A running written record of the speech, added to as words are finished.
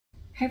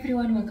Hi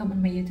everyone, welcome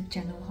on my YouTube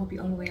channel. Hope you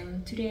all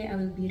well. Today I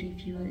will be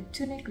reviewing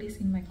two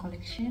necklaces in my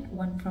collection,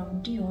 one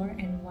from Dior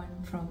and one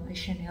from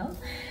Chanel.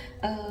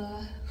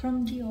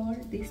 From Dior,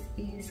 this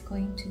is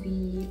going to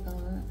be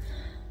a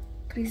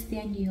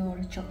Christian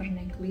Dior Chocker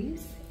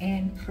necklace,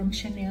 and from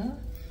Chanel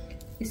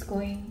is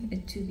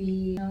going to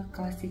be a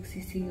classic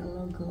CC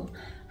logo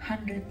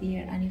 100th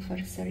year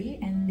anniversary,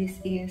 and this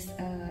is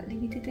a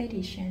limited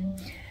edition.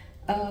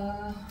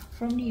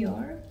 From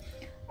Dior,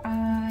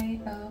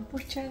 I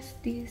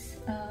purchased this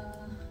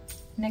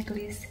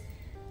necklace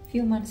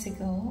few months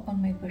ago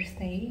on my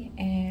birthday,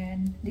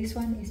 and this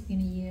one has been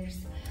years.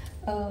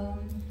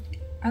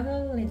 I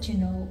will let you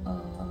know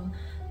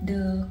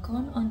the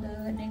con on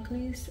the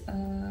necklace,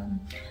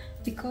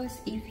 because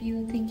if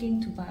you're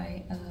thinking to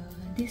buy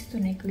these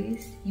two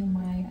necklaces, you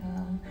might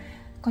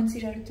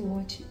consider to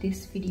watch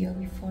this video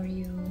before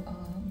you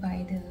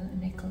buy the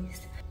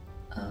necklace.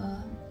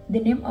 The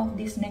name of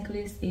this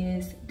necklace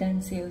is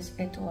Danseus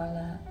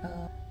Etoile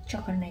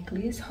Chocker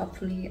necklace.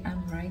 Hopefully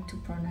I'm right to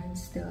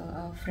pronounce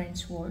the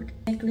French word.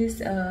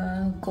 Necklace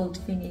gold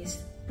finish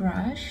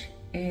brush,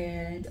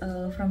 and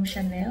from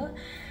Chanel.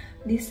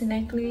 This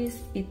necklace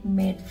is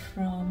made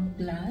from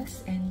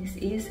glass, and this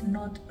is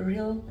not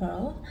real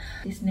pearl.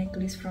 This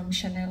necklace from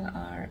Chanel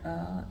are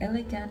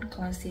elegant,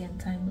 classy and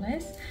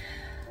timeless.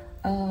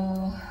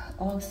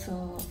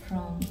 Also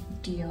from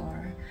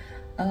Dior.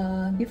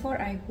 Before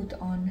I put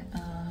on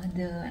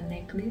the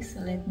necklace,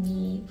 let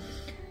me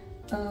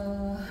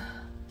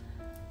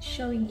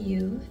showing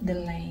you the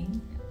length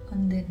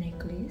on the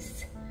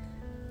necklace.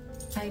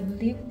 I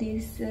believe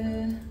these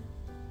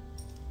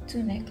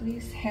two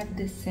necklaces have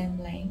the same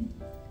length,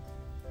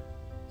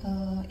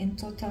 in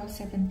total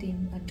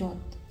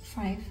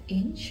 17.5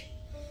 inch,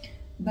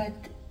 but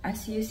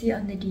as you see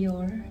on the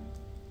Dior,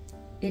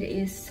 it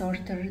is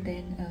shorter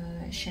than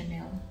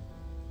Chanel.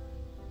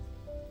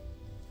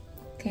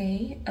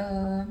 Okay,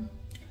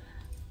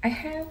 I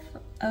have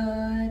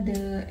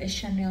the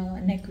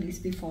Chanel necklace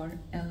before.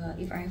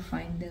 If I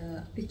find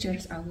the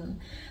pictures, I will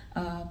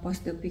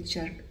post the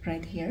picture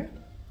right here.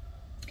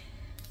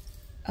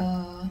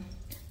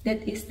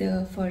 That is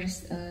the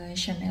first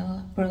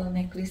Chanel pearl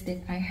necklace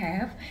that I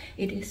have.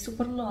 It is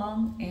super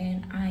long,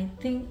 and I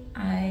think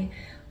I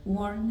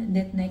worn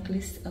that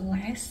necklace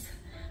last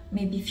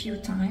maybe few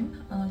times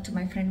to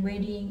my friend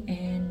wedding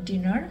and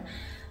dinner.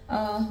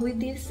 With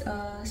this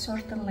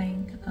shorter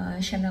length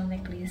Chanel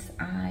necklace,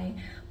 I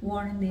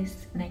worn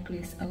this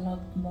necklace a lot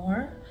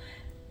more.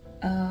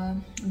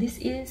 This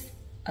is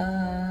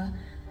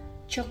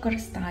choker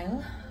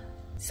style.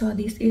 So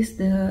this is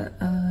the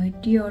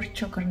Dior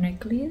Chocker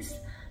necklace.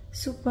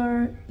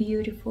 Super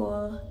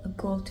beautiful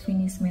gold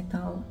finish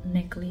metal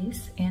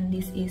necklace, and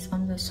this is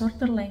on the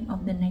shorter length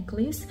of the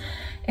necklace,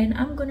 and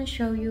I'm gonna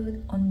show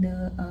you on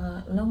the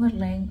longer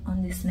length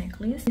on this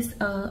necklace.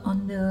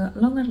 On the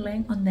longer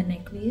length on the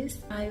necklace,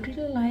 I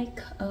really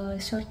like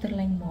shorter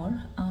length more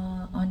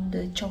on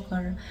the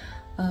choker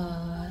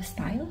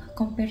style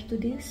compared to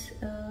this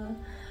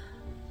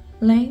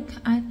length.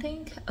 I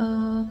think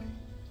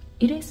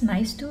it is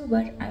nice too,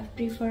 but I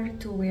prefer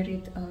to wear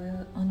it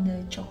on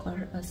the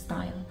choker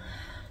style.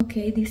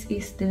 Okay, this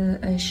is the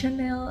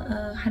Chanel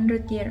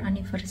 100th year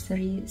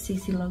anniversary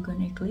CC logo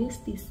necklace.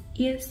 This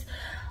is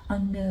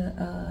on the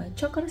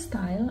choker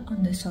style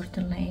on the shorter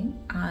length.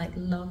 I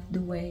love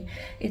the way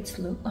it's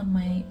look on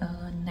my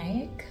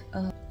neck.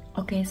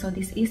 Okay, so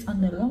this is on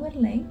the longer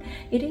length.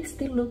 It is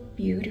still look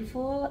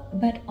beautiful,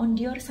 but on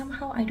Dior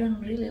somehow I don't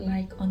really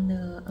like on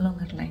the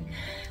longer length.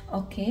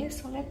 Okay,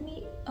 so let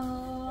me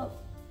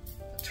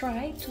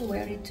try to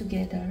wear it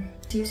together.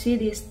 You see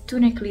these two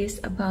necklaces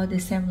about the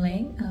same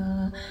length.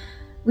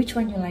 Which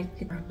one you like?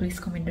 Please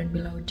comment down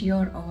below,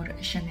 Dior or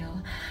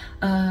Chanel.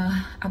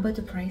 About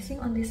the pricing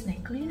on this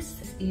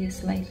necklace is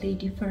slightly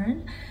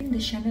different. I think the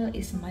Chanel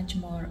is much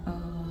more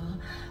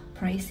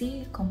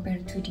pricey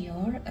compared to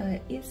Dior.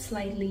 It's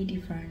slightly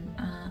different.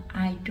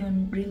 I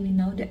don't really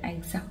know the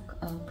exact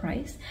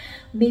price.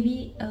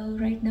 Maybe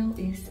right now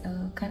is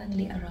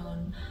currently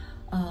around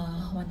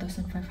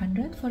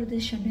 1,500 for the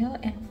Chanel,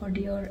 and for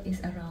Dior is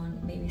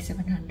around maybe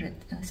 700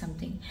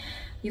 something.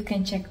 You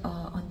can check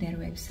on their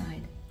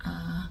website.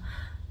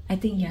 I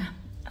think yeah,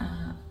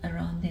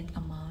 around that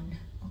amount.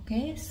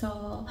 Okay,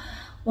 so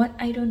what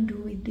I don't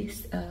do with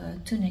this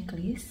two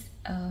necklace,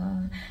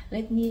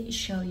 let me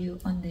show you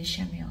on the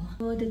Chanel.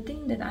 So the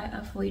thing that I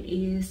avoid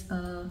is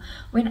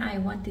when I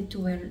wanted to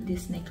wear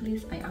this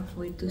necklace, I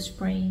avoid to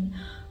spraying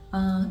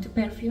the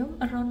perfume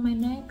around my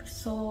neck.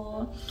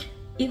 So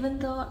even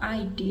though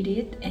I did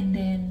it, and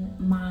then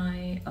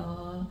my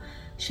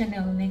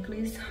Chanel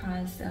necklace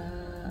has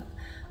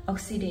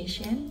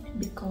oxidation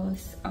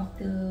because of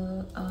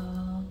the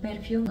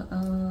perfume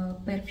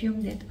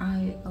that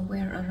I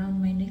wear around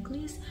my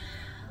necklace.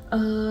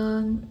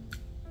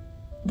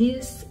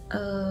 This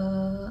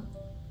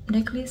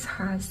necklace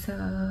has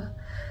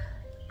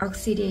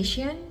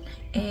oxidation,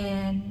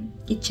 and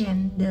it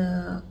changed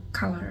the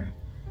color.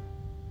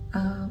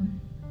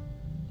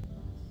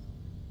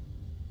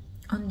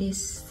 On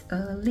this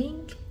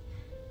link,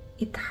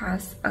 it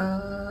has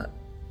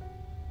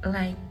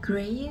like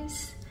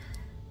grayish.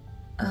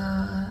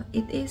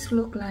 It is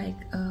look like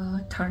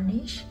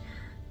tarnish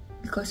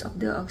because of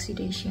the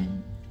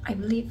oxidation, I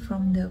believe,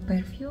 from the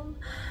perfume.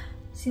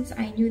 Since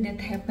I knew that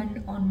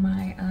happened on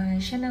my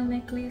Chanel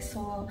necklace,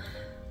 so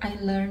I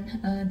learned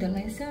the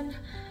lesson.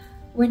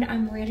 When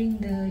I'm wearing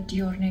the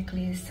Dior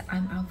necklace,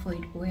 I'm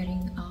avoid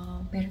wearing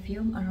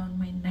perfume around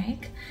my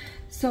neck.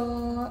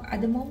 So at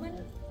the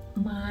moment,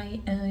 my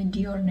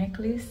Dior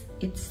necklace,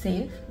 it's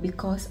safe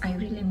because I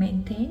really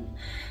maintain,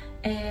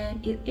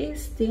 and it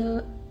is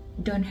still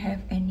don't have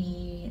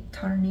any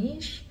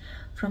tarnish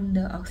from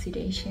the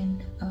oxidation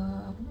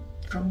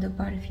from the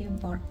perfume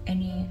or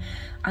any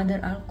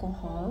other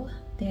alcohol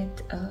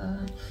that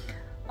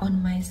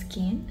on my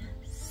skin.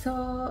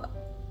 So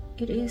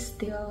it is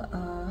still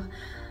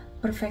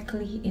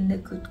perfectly in the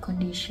good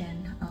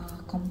condition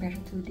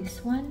compared to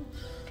this one.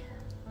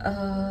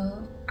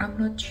 I'm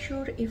not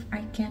sure if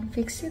I can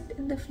fix it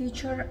in the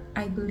future.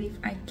 I believe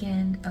I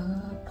can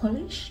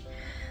polish,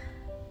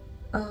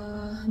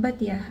 but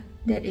yeah,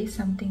 that is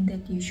something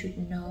that you should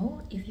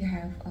know if you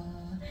have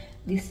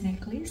this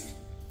necklace.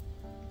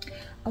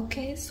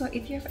 Okay, so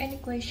if you have any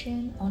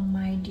question on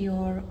my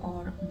Dior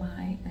or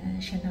my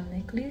Chanel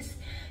necklace,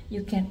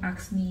 you can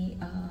ask me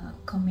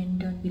comment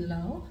down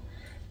below.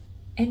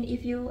 And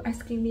if you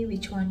asking me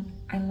which one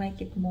I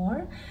like it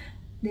more,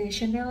 the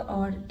Chanel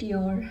or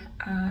Dior,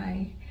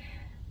 I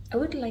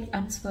would like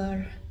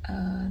answer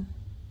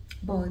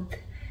both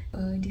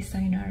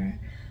designer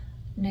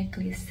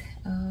necklace,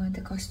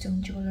 the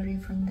costume jewelry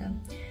from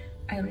them.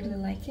 I really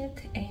like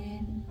it,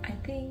 and I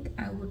think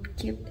I would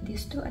keep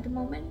these two at the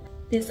moment.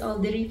 That's all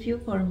the review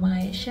for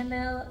my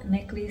Chanel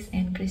necklace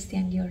and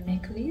Christian Dior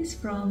necklace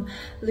from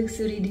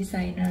luxury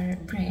designer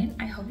brand.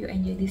 I hope you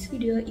enjoyed this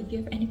video. If you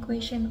have any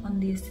question on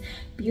this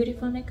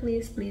beautiful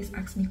necklace, please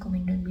ask me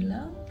comment down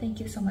below. Thank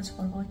you so much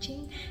for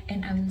watching,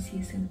 and I will see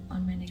you soon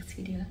on my next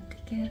video.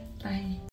 Take care. Bye.